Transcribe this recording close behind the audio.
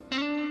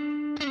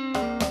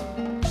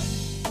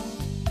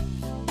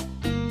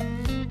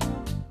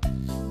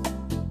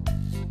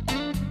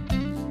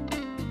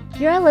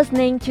You're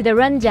listening to The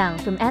Rundown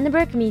from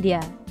Annenberg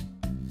Media.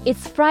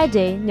 It's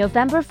Friday,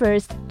 November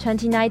 1st,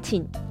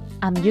 2019.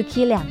 I'm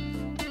Yuki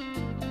Liang.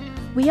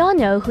 We all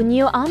know who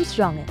Neil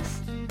Armstrong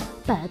is.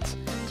 But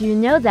do you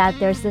know that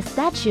there's a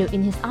statue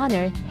in his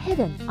honor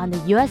hidden on the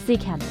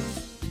USC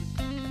campus?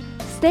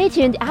 Stay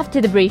tuned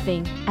after the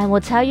briefing and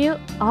we'll tell you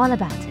all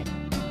about it.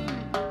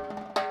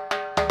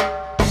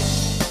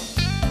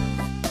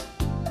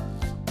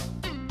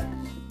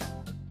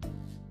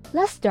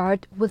 Let's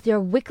start with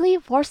your weekly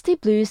Varsity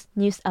Blues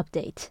news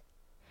update.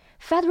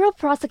 Federal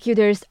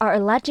prosecutors are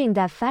alleging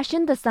that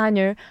fashion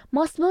designer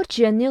Massimo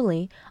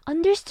Giannulli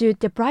understood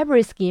the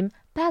bribery scheme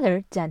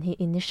better than he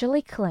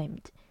initially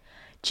claimed.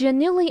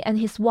 Giannulli and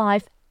his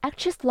wife,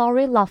 actress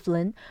Lori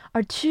Loughlin,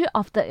 are two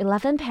of the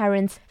 11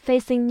 parents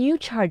facing new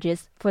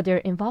charges for their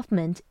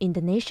involvement in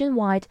the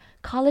nationwide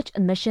college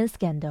admission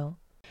scandal.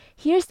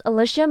 Here's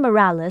Alicia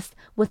Morales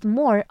with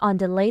more on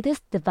the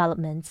latest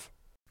developments.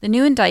 The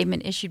new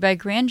indictment issued by a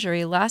grand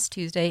jury last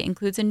Tuesday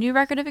includes a new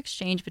record of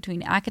exchange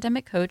between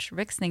academic coach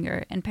Rick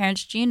Singer and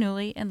parents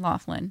Giannulli and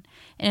Loughlin.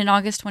 In an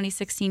August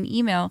 2016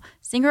 email,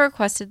 Singer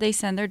requested they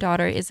send their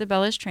daughter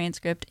Isabella's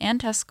transcript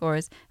and test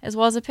scores, as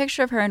well as a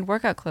picture of her in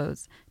workout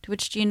clothes, to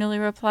which Giannulli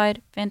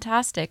replied,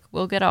 "Fantastic,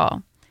 we'll get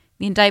all."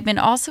 The indictment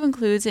also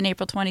includes an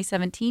April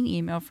 2017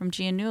 email from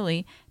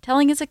Giannulli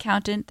telling his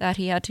accountant that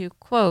he had to,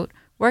 quote,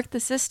 work the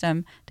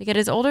system to get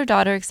his older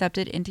daughter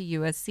accepted into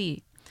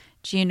USC.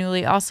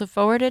 Giannulli also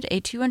forwarded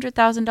a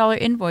 $200,000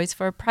 invoice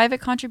for a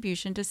private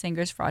contribution to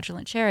Singer's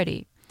fraudulent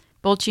charity.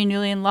 Both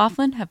Giannulli and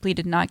Loughlin have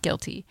pleaded not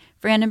guilty.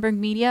 For Annenberg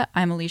Media,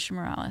 I'm Alicia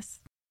Morales.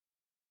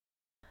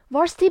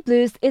 Varsity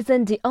Blues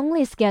isn't the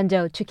only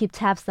scandal to keep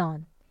tabs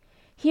on.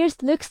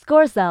 Here's Luke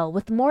Scorzel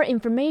with more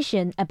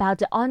information about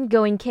the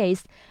ongoing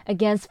case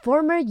against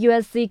former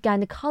USC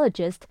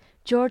gynecologist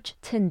George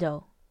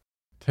Tyndall.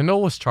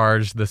 Tyndall was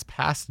charged this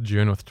past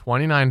June with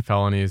 29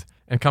 felonies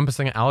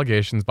encompassing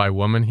allegations by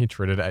women he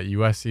treated at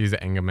USC's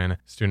Engelman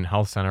Student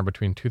Health Center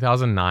between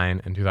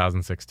 2009 and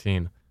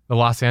 2016. The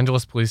Los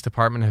Angeles Police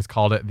Department has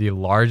called it the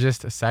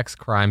largest sex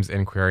crimes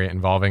inquiry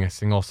involving a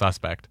single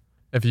suspect.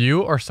 If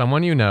you or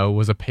someone you know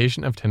was a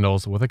patient of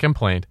Tyndall's with a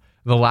complaint,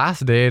 the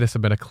last day to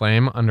submit a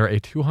claim under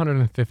a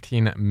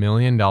 $215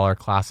 million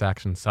class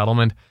action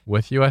settlement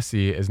with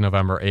USC is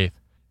November 8th.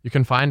 You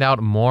can find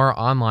out more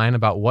online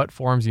about what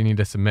forms you need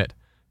to submit.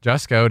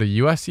 Just go to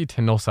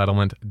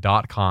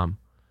usctyndallsettlement.com.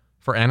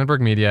 For Annenberg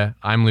Media,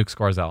 I'm Luke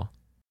Scorzel.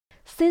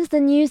 Since the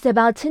news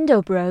about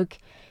Tyndall broke,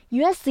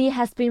 USC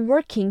has been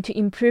working to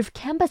improve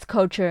campus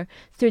culture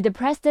through the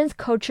President's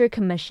Culture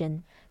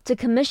Commission. The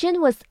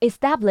commission was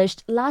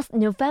established last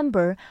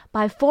November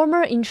by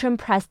former interim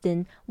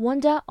president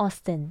Wanda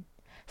Austin.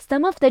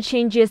 Some of the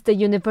changes the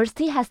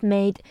university has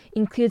made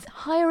includes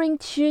hiring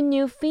 2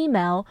 new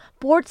female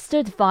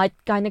board-certified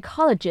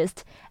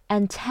gynecologists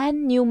and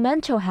 10 new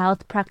mental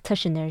health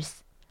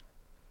practitioners.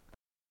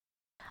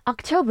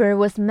 October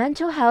was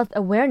Mental Health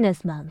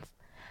Awareness Month,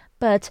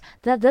 but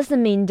that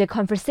doesn't mean the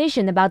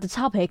conversation about the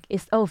topic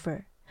is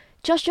over.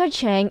 Joshua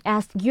Chang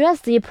asked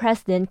USC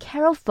President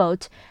Carol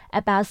Folt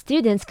about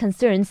students'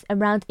 concerns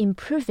around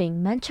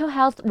improving mental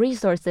health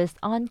resources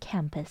on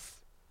campus.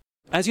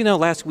 As you know,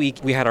 last week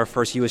we had our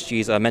first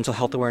USG's Mental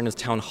Health Awareness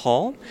Town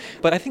Hall,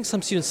 but I think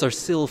some students are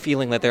still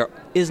feeling that there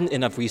isn't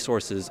enough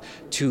resources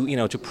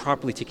to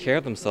properly take care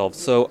of themselves.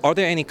 So are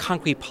there any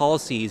concrete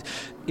policies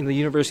the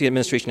university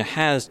administration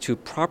has to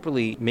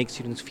properly make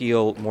students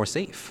feel more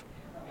safe?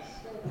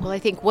 Well, I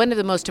think one of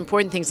the most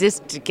important things is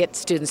to get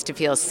students to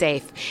feel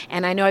safe.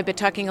 And I know I've been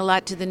talking a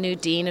lot to the new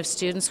dean of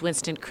students,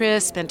 Winston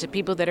Crisp, and to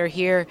people that are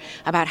here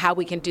about how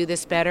we can do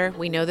this better.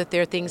 We know that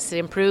there are things to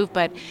improve,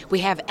 but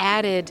we have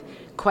added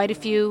quite a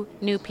few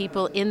new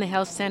people in the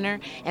health center,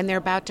 and they're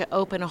about to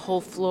open a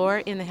whole floor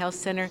in the health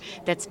center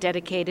that's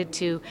dedicated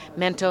to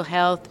mental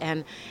health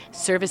and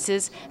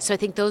services. So I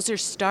think those are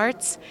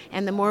starts,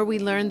 and the more we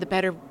learn, the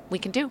better we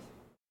can do.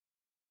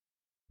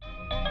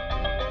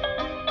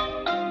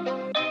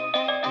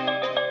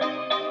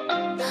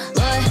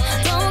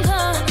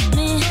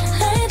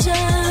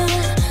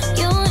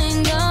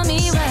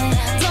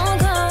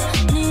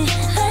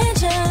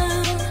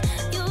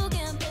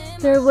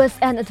 There was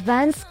an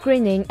advanced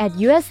screening at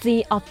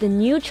USC of the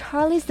new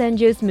Charlie's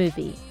Angels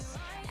movie.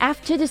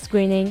 After the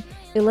screening,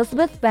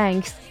 Elizabeth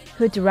Banks,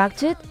 who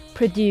directed,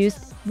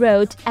 produced,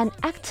 wrote, and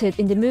acted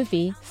in the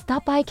movie,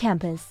 stopped by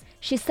campus.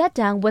 She sat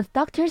down with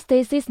Dr.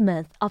 Stacy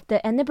Smith of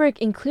the Annenberg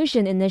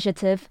Inclusion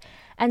Initiative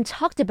and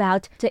talked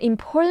about the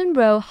important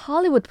role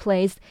Hollywood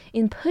plays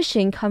in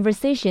pushing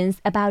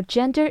conversations about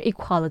gender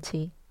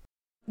equality.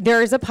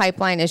 There is a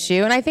pipeline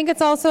issue, and I think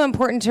it's also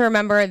important to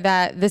remember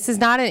that this is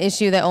not an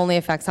issue that only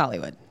affects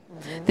Hollywood.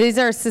 These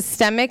are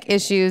systemic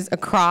issues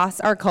across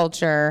our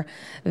culture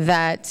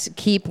that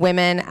keep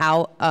women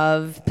out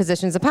of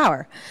positions of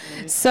power.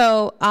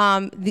 So,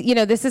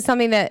 this is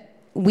something that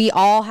we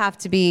all have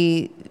to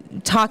be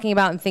talking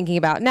about and thinking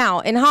about. Now,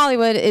 in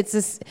Hollywood,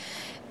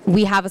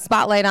 we have a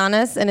spotlight on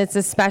us, and it's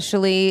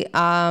especially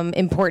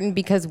important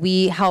because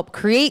we help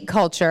create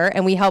culture,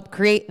 and we help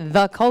create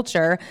the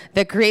culture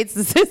that creates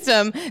the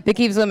system that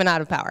keeps women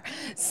out of power.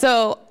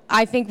 So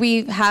I think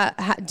we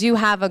do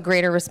have a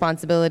greater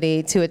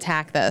responsibility to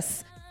attack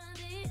this.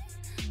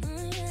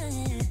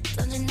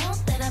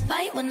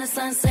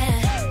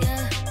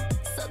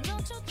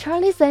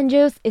 Charlie's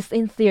Angels is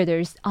in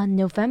theaters on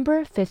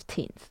November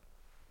 15th.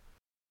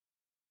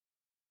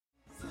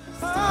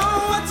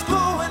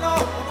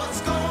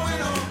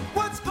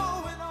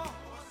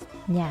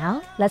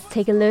 Now, let's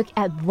take a look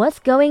at what's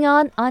going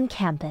on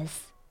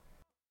campus.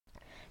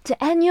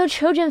 The annual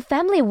Children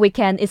Family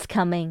Weekend is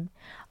coming.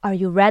 Are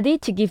you ready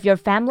to give your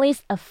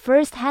families a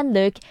first-hand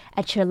look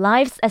at your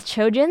lives as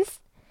children?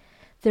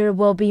 There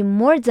will be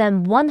more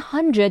than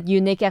 100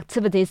 unique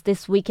activities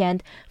this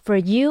weekend for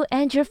you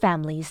and your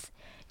families.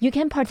 You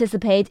can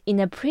participate in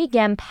a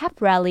pre-game pep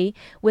rally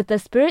with the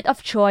Spirit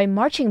of Joy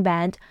marching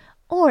band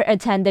or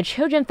attend the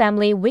Children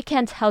Family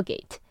Weekend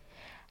tailgate.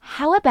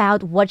 How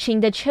about watching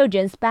the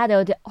children's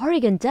battle the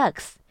Oregon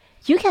Ducks?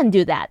 You can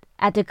do that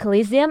at the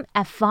Coliseum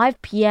at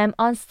 5 p.m.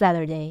 on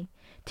Saturday.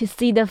 To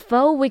see the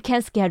full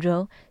weekend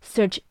schedule,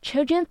 search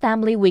Children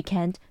Family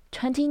Weekend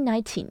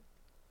 2019.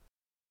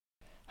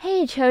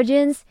 Hey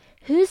children,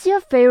 who's your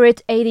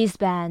favorite 80s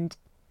band?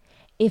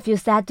 If you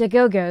said the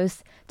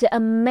Go-Go's, the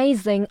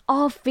amazing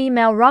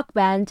all-female rock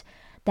band,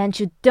 then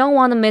you don't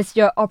want to miss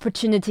your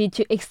opportunity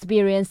to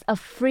experience a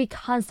free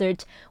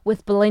concert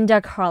with Belinda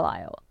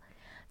Carlisle.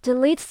 The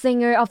lead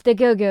singer of the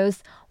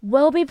Go-Go's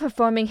will be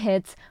performing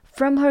hits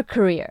from her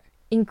career,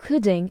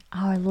 including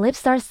Our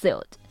Lips Are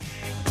Sealed.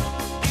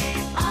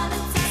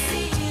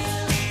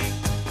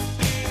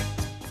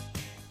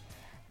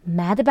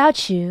 Mad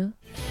About You,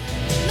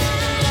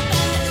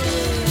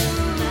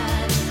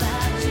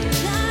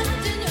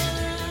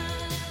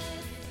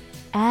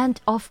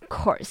 and of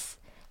course,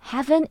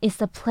 Heaven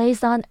is a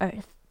Place on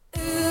Earth.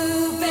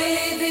 Ooh,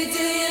 baby,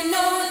 do you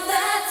know what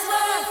that's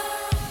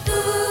worth?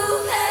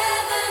 Ooh,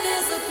 heaven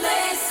is a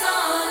place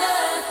on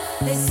earth.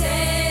 They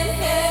say in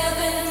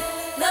heaven,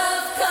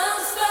 love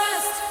comes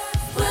first.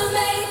 We'll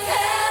make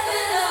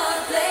heaven our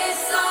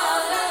place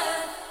on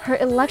earth. Her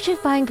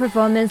electrifying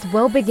performance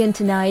will begin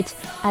tonight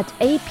at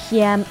 8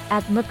 p.m.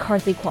 at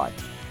McCarthy Quad.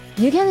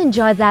 You can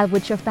enjoy that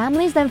with your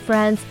families and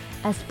friends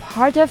as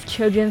part of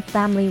Children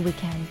Family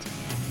Weekend.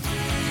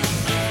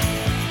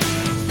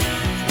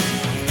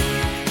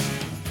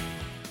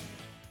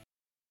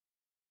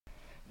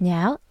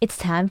 Now it's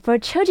time for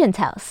Children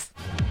Tales.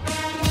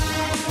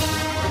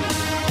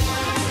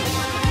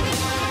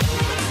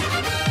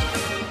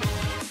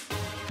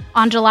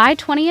 On July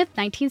 20th,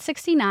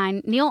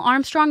 1969, Neil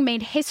Armstrong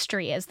made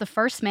history as the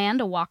first man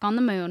to walk on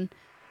the moon.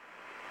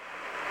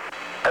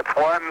 It's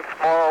one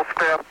small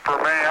step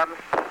for man,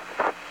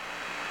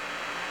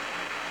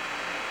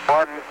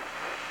 one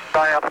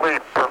giant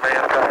leap for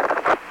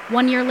mankind.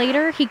 1 year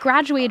later, he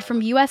graduated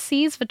from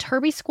USC's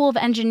Viterbi School of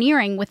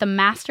Engineering with a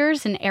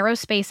master's in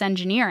aerospace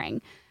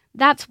engineering.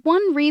 That's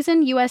one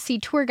reason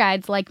USC tour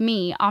guides like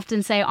me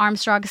often say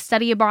Armstrong's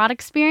study abroad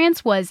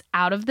experience was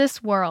out of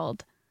this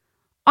world.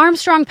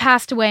 Armstrong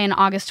passed away in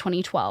August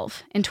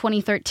 2012. In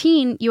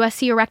 2013,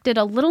 USC erected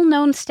a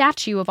little-known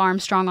statue of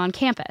Armstrong on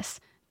campus.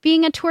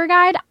 Being a tour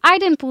guide, I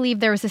didn't believe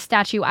there was a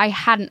statue I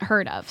hadn't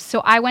heard of,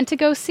 so I went to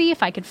go see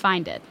if I could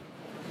find it.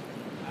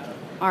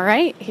 All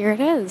right, here it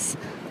is.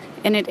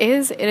 And it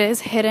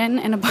is hidden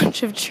in a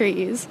bunch of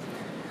trees.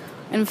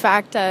 In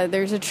fact,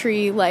 there's a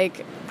tree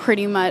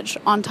pretty much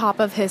on top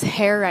of his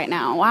hair right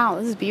now. Wow,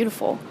 this is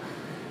beautiful.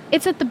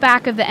 It's at the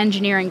back of the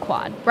engineering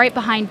quad, right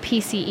behind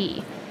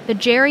PCE, the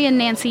Jerry and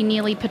Nancy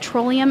Neely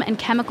Petroleum and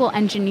Chemical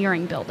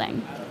Engineering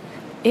Building.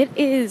 It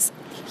is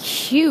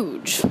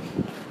huge,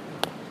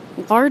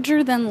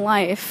 larger than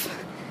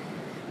life.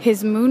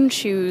 His moon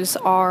shoes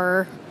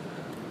are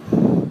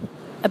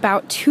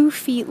about 2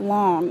 feet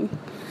long.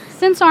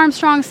 Since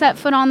Armstrong set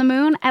foot on the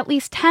moon, at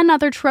least 10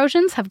 other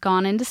Trojans have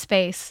gone into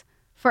space.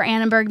 For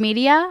Annenberg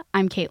Media,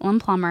 I'm Caitlin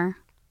Plummer.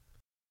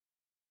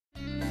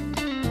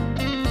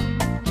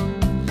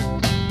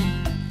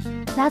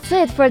 That's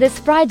it for this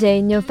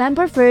Friday,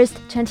 November 1st,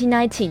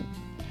 2019.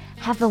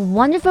 Have a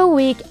wonderful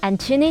week and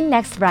tune in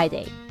next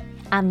Friday.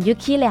 I'm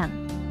Yuki Liang.